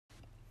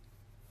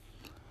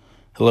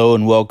Hello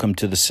and welcome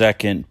to the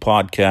second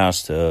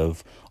podcast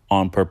of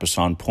On Purpose,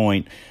 On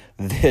Point.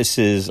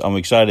 I'm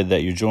excited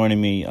that you're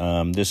joining me.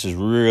 This is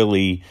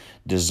really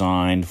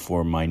designed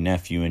for my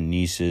nephew and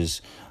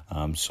nieces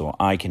so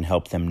I can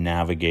help them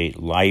navigate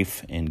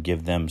life and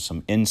give them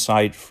some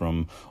insight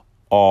from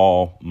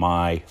all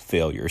my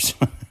failures.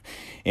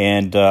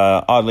 And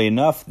oddly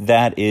enough,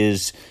 that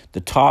is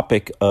the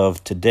topic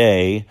of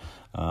today.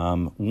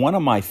 One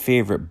of my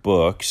favorite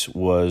books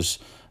was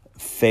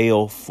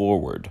Failing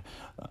Forward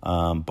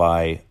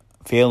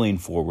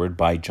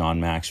by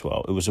John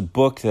Maxwell. It was a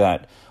book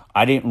that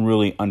I didn't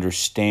really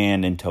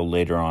understand until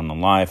later on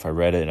in life. I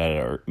read it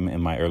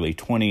in my early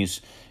 20s,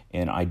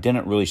 and I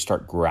didn't really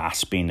start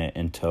grasping it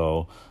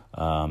until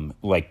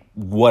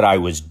what I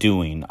was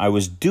doing. I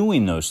was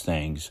doing those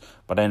things,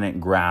 but I didn't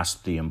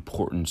grasp the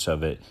importance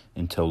of it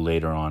until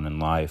later on in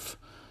life.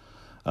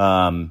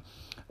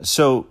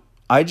 So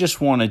I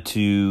just wanted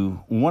to,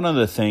 one of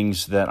the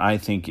things that I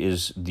think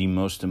is the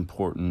most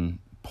important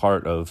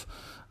part of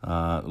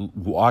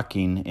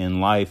walking in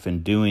life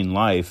and doing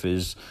life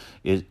is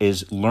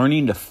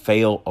learning to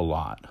fail a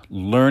lot,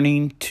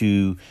 learning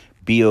to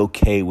be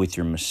okay with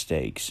your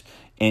mistakes,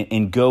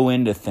 and go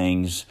into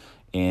things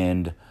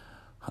and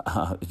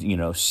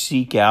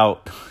seek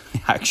out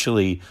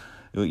actually,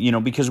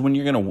 because when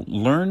you're going to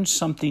learn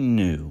something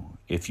new,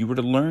 if you were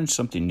to learn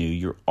something new,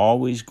 you're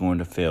always going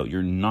to fail.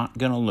 You're not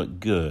going to look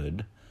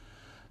good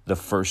the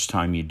first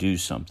time you do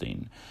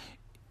something.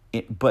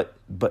 But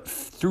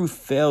through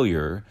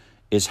failure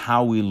is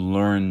how we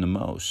learn the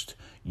most.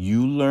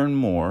 You learn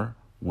more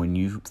when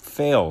you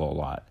fail a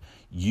lot.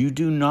 You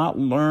do not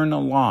learn a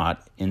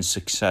lot in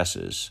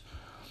successes.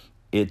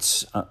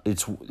 It's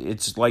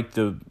like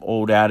the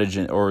old adage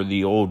or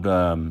the old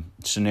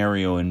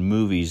scenario in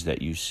movies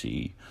that you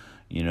see.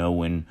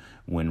 When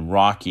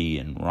Rocky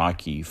in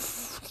Rocky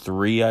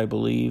 3, I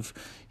believe,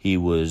 he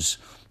was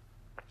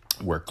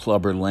where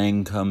Clubber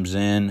Lang comes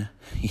in.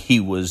 He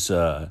was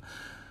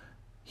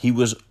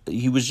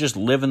just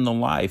living the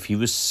life. He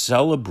was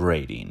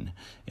celebrating.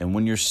 And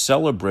when you're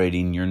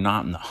celebrating, you're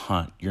not in the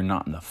hunt. You're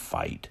not in the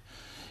fight.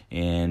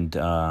 And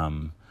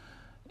I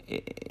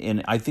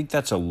think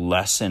that's a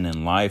lesson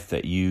in life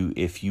that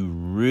if you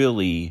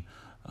really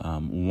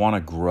want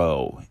to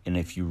grow and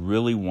if you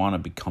really want to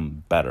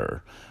become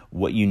better,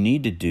 what you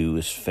need to do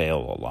is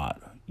fail a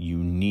lot. You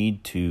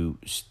need to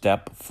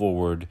step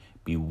forward,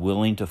 be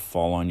willing to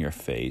fall on your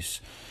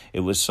face. It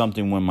was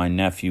something when my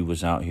nephew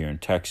was out here in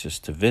Texas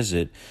to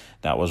visit,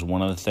 that was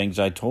one of the things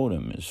I told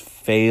him is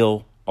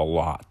fail a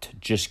lot.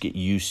 Just get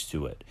used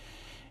to it.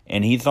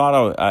 And he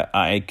thought,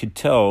 I could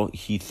tell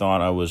he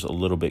thought I was a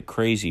little bit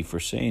crazy for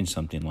saying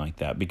something like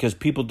that because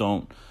people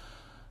don't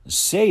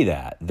say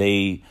that.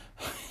 They,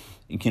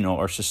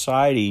 our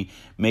society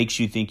makes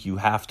you think you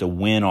have to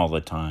win all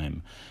the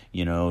time.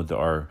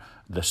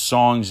 The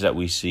songs that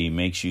we see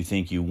makes you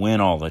think you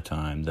win all the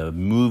time. The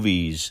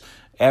movies,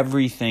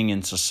 everything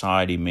in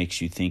society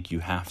makes you think you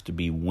have to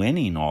be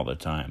winning all the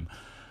time.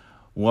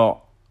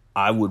 Well,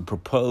 I would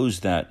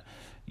propose that,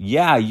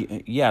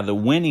 the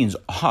winning's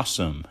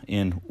awesome,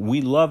 and we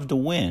love to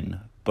win.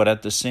 But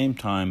at the same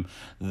time,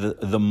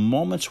 the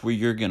moments where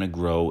you're going to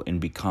grow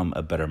and become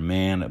a better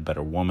man, a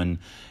better woman,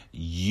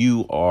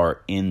 you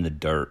are in the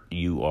dirt,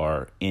 you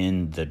are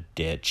in the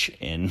ditch,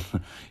 and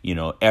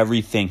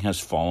everything has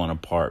fallen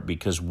apart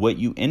because what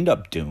you end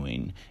up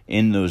doing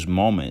in those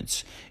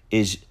moments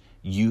is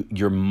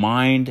your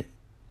mind,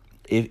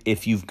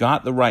 if you've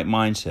got the right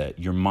mindset,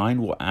 your mind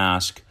will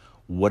ask,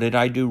 what did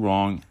I do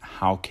wrong?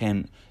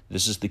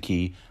 This is the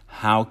key,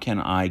 how can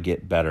I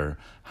get better?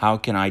 How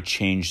can I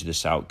change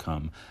this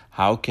outcome?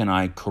 How can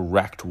I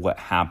correct what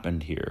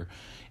happened here?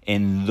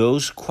 And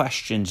those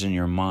questions in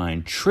your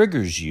mind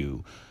triggers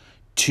you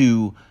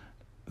to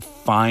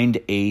find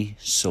a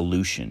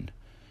solution.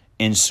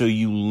 And so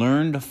you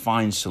learn to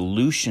find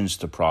solutions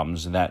to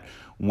problems that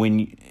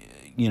when,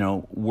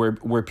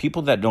 where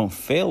people that don't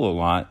fail a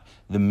lot,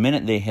 the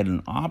minute they hit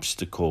an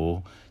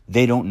obstacle,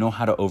 they don't know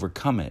how to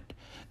overcome it.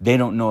 They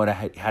don't know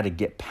how to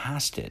get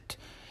past it.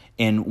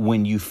 And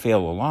when you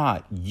fail a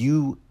lot,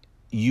 you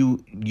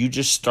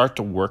just start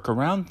to work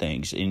around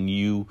things and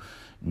you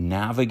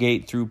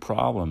navigate through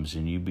problems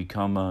and you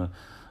become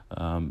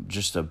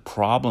just a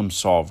problem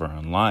solver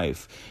in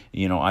life.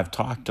 I've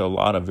talked to a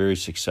lot of very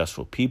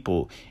successful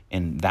people,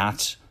 and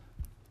that's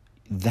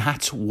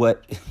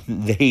what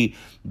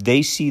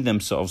they see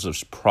themselves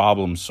as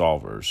problem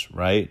solvers,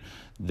 right?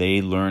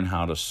 They learn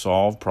how to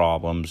solve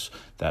problems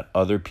that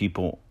other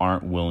people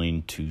aren't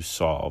willing to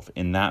solve.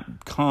 And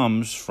that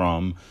comes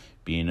from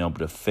being able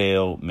to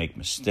fail, make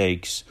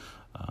mistakes.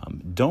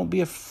 Don't be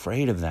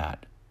afraid of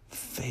that.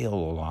 Fail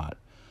a lot.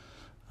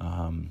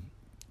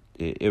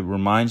 It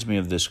reminds me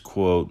of this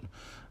quote.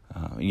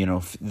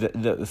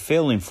 The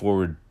Failing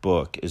Forward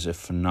book is a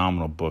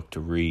phenomenal book to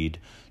read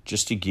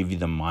just to give you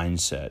the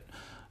mindset.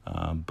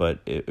 But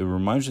it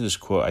reminds me of this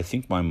quote. I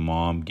think my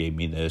mom gave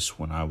me this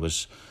when I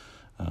was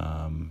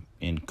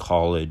in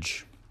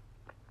college.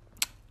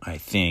 I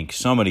think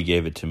somebody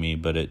gave it to me,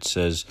 but it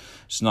says,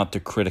 it's not the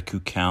critic who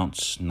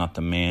counts, not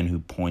the man who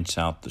points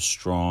out the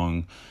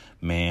strong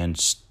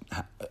man's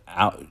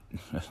out.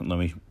 Let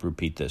me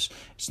repeat this.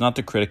 It's not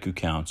the critic who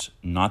counts,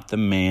 not the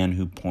man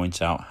who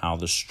points out how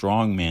the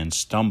strong man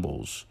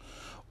stumbles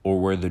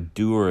or where the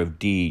doer of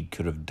deed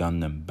could have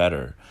done them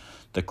better.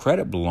 The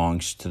credit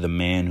belongs to the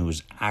man who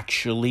is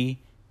actually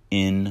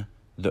in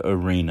the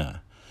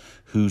arena,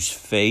 whose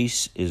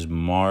face is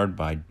marred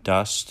by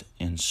dust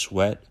and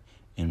sweat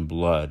and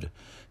blood,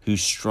 who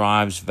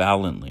strives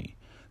valiantly,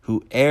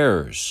 who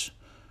errs,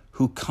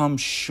 who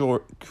comes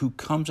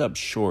up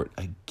short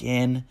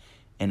again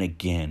and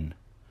again,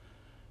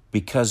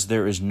 because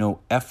there is no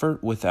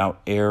effort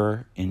without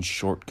error and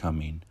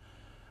shortcoming.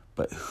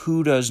 But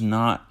who does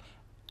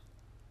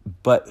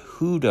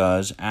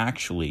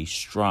actually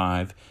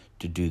strive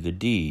to do the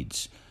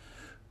deeds?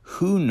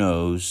 Who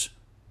knows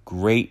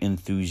great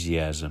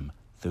enthusiasm,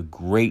 the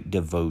great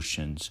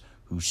devotions,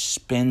 who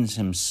spends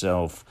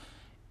himself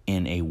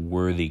in a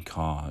worthy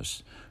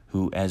cause,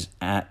 who as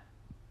at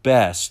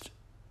best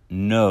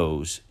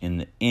knows in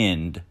the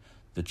end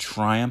the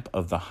triumph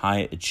of the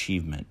high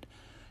achievement,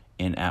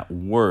 and at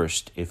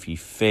worst, if he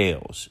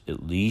fails,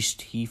 at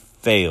least he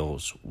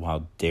fails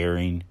while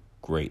daring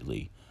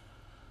greatly,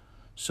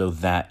 so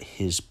that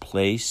his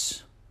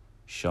place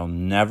shall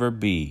never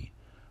be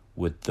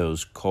with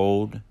those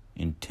cold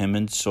and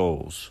timid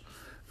souls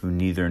who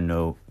neither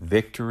know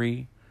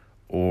victory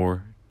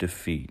or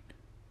defeat.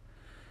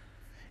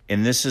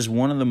 And this is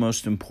one of the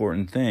most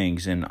important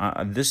things, and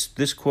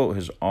this quote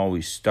has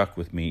always stuck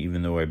with me,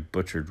 even though I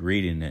butchered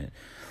reading it.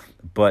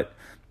 But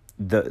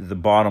the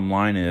bottom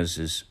line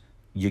is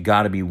you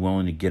got to be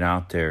willing to get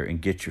out there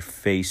and get your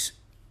face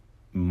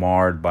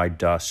marred by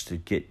dust, to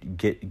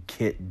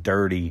get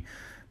dirty,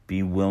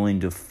 be willing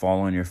to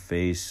fall on your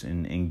face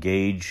and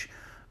engage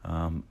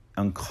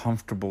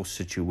uncomfortable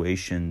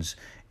situations,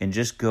 and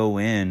just go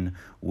in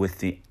with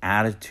the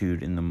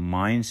attitude and the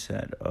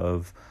mindset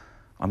of,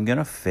 I'm going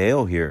to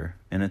fail here,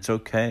 and it's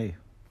okay,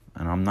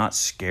 and I'm not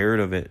scared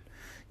of it.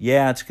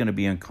 Yeah, it's going to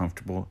be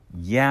uncomfortable.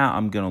 Yeah,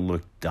 I'm going to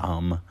look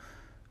dumb,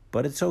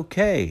 but it's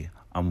okay.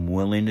 I'm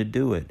willing to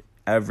do it.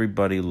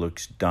 Everybody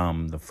looks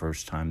dumb the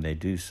first time they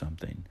do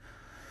something.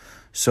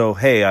 So,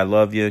 hey, I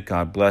love you.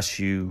 God bless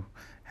you.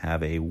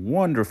 Have a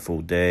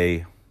wonderful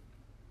day.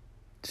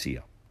 See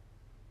ya.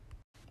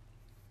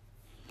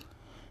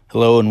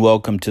 Hello, and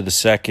welcome to the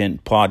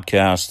second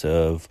podcast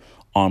of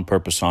On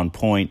Purpose, On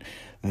Point.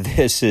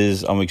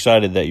 I'm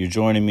excited that you're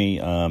joining me.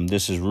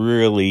 This is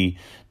really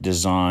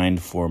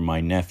designed for my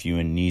nephew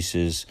and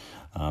nieces,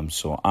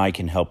 so I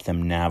can help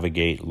them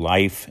navigate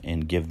life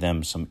and give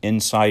them some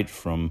insight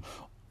from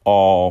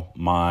all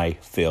my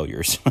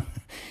failures.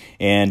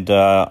 And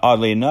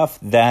oddly enough,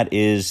 that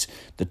is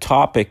the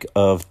topic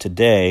of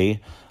today.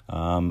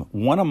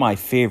 One of my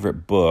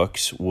favorite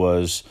books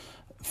was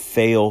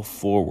Failing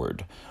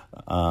Forward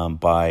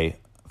by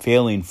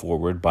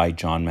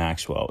John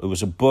Maxwell. It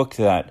was a book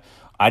that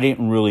I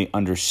didn't really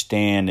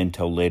understand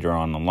until later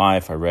on in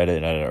life. I read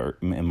it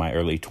in my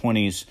early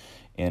 20s,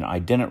 and I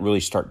didn't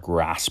really start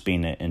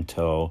grasping it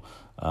until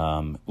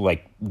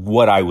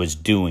what I was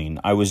doing.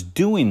 I was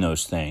doing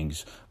those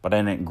things, but I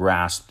didn't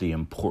grasp the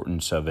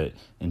importance of it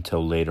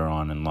until later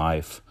on in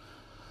life.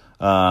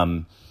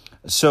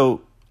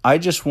 So I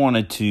just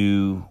wanted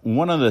to,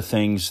 one of the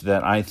things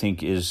that I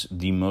think is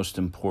the most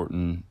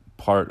important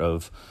part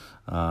of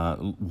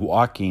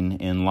walking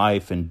in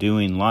life and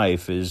doing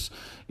life is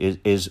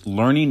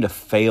learning to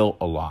fail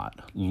a lot,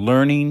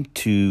 learning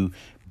to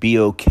be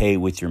okay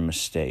with your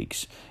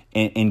mistakes,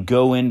 and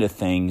go into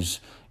things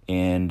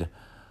and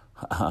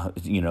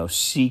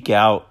seek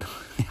out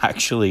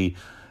actually,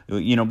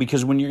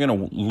 because when you're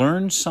going to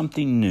learn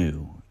something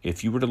new,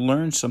 if you were to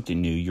learn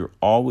something new, you're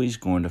always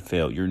going to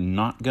fail. You're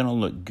not going to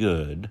look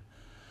good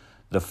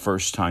the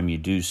first time you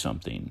do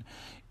something.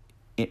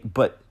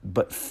 But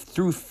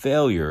through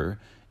failure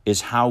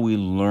is how we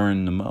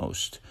learn the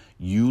most.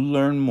 You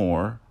learn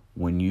more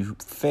when you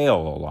fail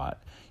a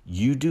lot.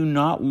 You do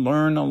not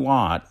learn a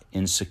lot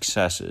in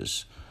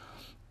successes.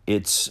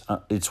 It's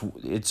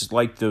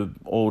like the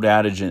old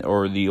adage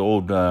or the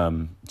old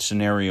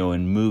scenario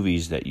in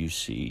movies that you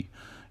see.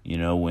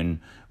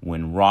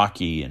 When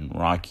Rocky and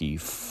Rocky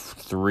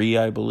 3,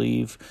 I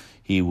believe,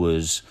 he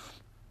was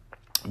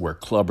where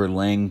Clubber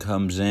Lang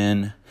comes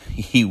in.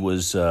 He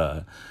was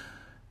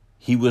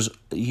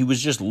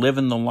just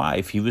living the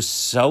life. He was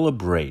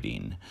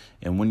celebrating.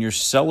 And when you're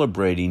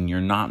celebrating,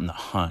 you're not in the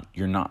hunt.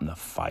 You're not in the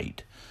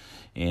fight.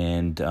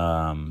 And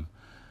I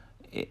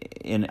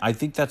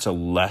think that's a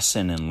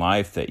lesson in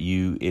life that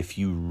if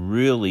you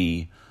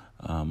really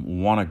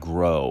want to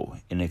grow,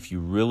 and if you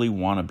really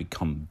want to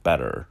become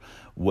better,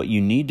 what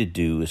you need to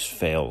do is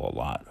fail a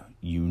lot.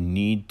 You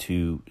need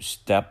to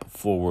step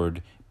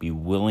forward, be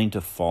willing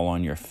to fall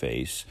on your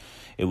face.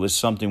 It was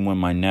something when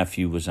my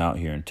nephew was out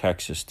here in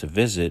Texas to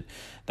visit,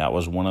 that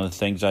was one of the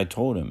things I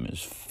told him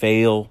is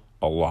fail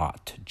a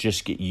lot.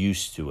 Just get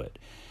used to it.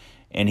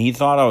 And he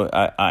thought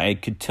I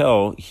could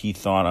tell he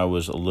thought I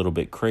was a little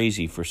bit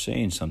crazy for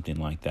saying something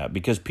like that,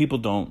 because people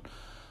don't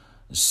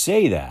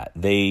say that.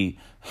 They,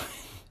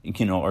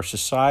 our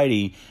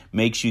society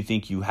makes you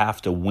think you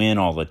have to win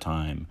all the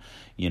time.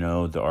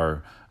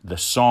 The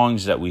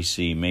songs that we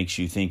see makes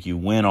you think you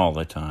win all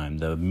the time.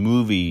 The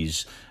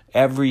movies,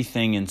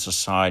 everything in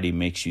society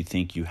makes you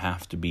think you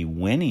have to be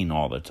winning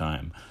all the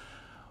time.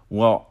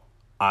 Well,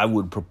 I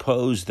would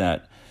propose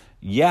that,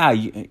 yeah,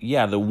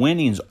 the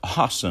winning's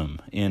awesome,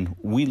 and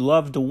we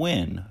love to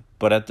win.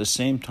 But at the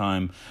same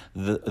time,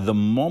 the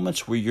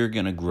moments where you're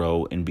going to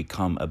grow and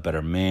become a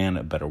better man,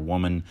 a better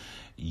woman,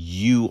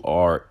 you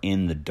are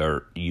in the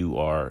dirt. You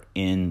are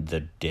in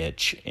the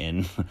ditch,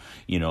 and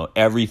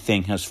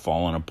everything has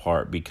fallen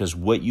apart, because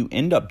what you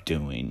end up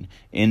doing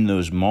in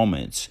those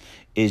moments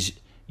is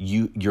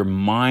your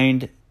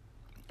mind.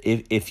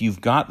 If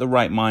you've got the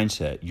right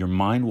mindset, your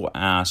mind will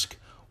ask,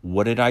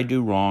 what did I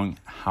do wrong?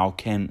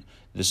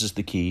 This is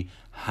the key.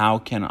 How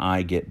can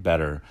I get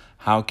better?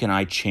 How can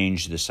I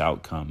change this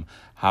outcome?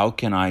 How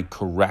can I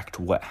correct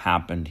what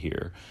happened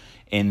here?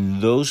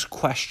 And those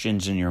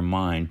questions in your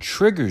mind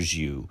triggers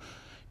you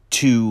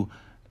to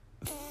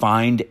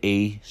find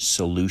a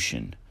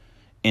solution.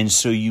 And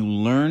so you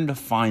learn to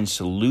find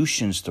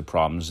solutions to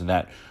problems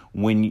that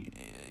when,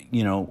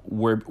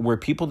 where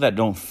people that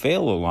don't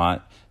fail a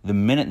lot, the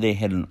minute they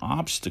hit an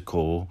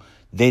obstacle,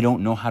 they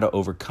don't know how to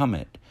overcome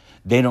it.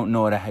 They don't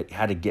know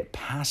how to get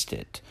past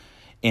it.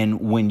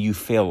 And when you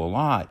fail a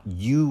lot,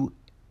 you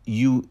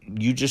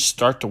just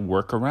start to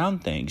work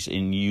around things,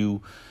 and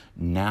you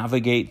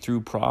navigate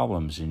through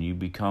problems, and you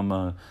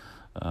become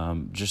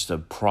just a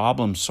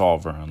problem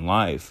solver in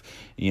life.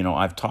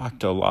 I've talked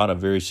to a lot of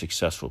very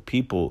successful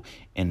people,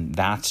 and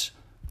that's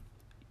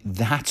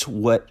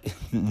what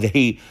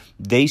they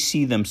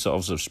see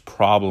themselves as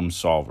problem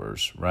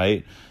solvers,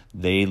 right?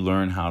 They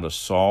learn how to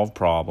solve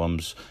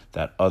problems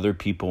that other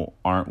people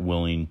aren't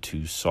willing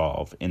to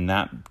solve. And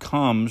that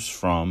comes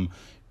from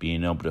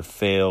being able to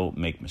fail,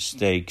 make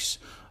mistakes.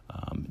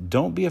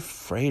 Don't be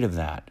afraid of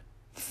that.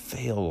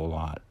 Fail a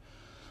lot.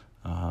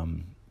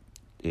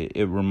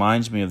 It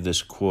reminds me of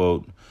this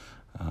quote.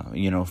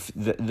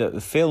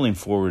 The Failing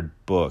Forward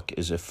book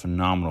is a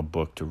phenomenal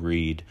book to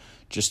read,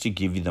 just to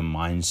give you the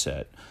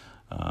mindset.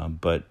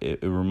 But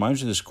it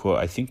reminds me of this quote.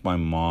 I think my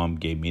mom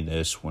gave me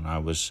this when I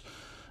was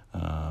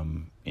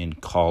in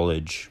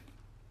college.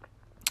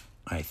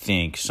 I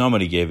think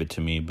somebody gave it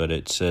to me, but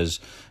it says,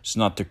 it's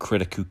not the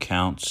critic who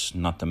counts,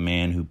 not the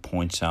man who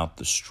points out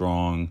the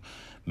strong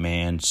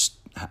man's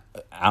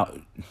out.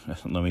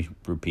 Let me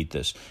repeat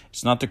this.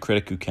 It's not the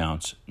critic who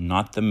counts,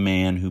 not the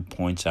man who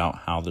points out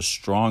how the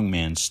strong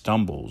man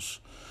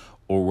stumbles,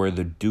 or where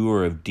the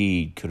doer of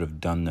deed could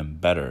have done them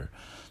better.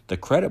 The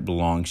credit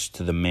belongs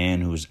to the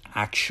man who is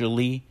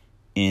actually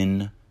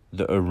in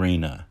the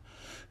arena,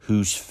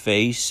 whose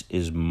face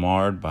is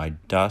marred by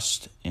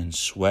dust and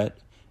sweat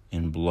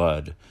and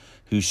blood,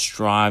 who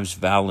strives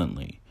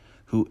valiantly,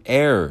 who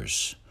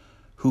errs,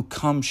 who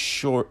comes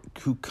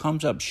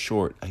up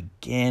short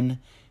again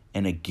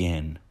and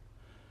again,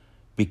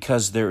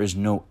 because there is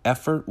no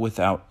effort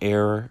without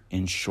error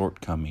and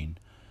shortcoming.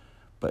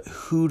 But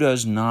who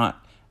does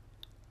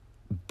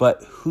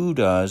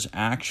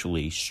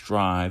actually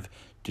strive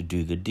to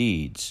do the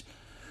deeds?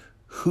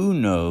 Who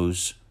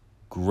knows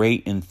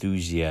great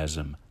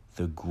enthusiasm,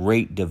 the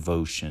great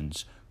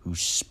devotions, who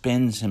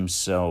spends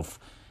himself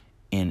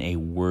in a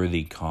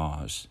worthy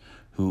cause,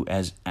 who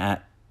as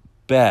at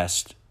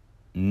best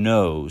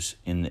knows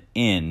in the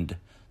end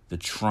the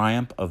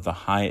triumph of the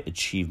high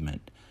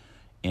achievement,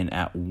 and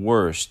at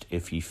worst,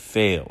 if he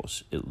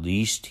fails, at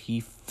least he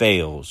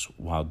fails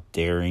while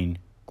daring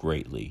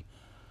greatly,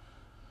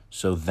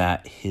 so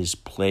that his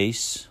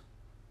place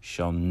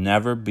shall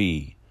never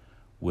be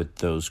with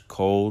those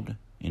cold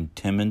and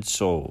timid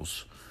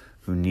souls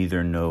who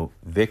neither know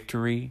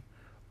victory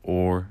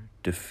or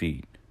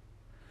defeat.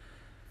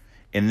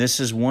 And this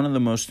is one of the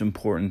most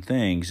important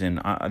things,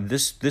 and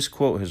this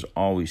quote has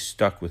always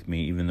stuck with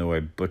me, even though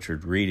I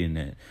butchered reading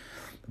it.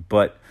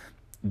 But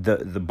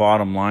the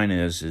bottom line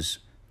is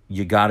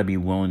you got to be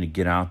willing to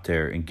get out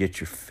there and get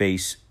your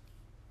face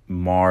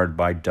marred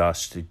by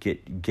dust, to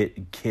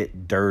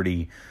get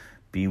dirty,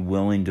 be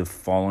willing to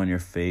fall on your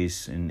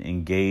face and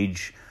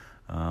engage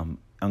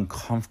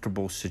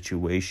uncomfortable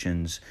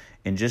situations,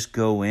 and just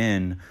go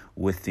in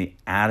with the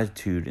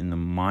attitude and the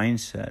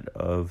mindset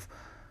of,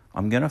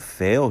 I'm going to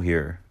fail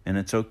here, and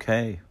it's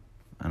okay,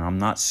 and I'm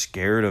not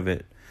scared of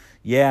it.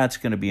 Yeah, it's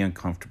going to be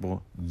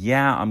uncomfortable.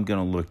 Yeah, I'm going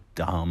to look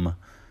dumb,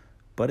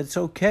 but it's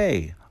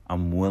okay.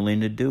 I'm willing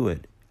to do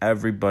it.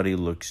 Everybody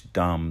looks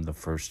dumb the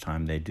first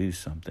time they do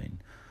something.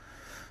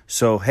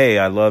 So, hey,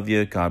 I love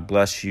you. God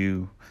bless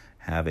you.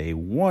 Have a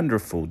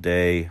wonderful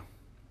day.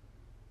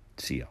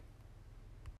 See ya.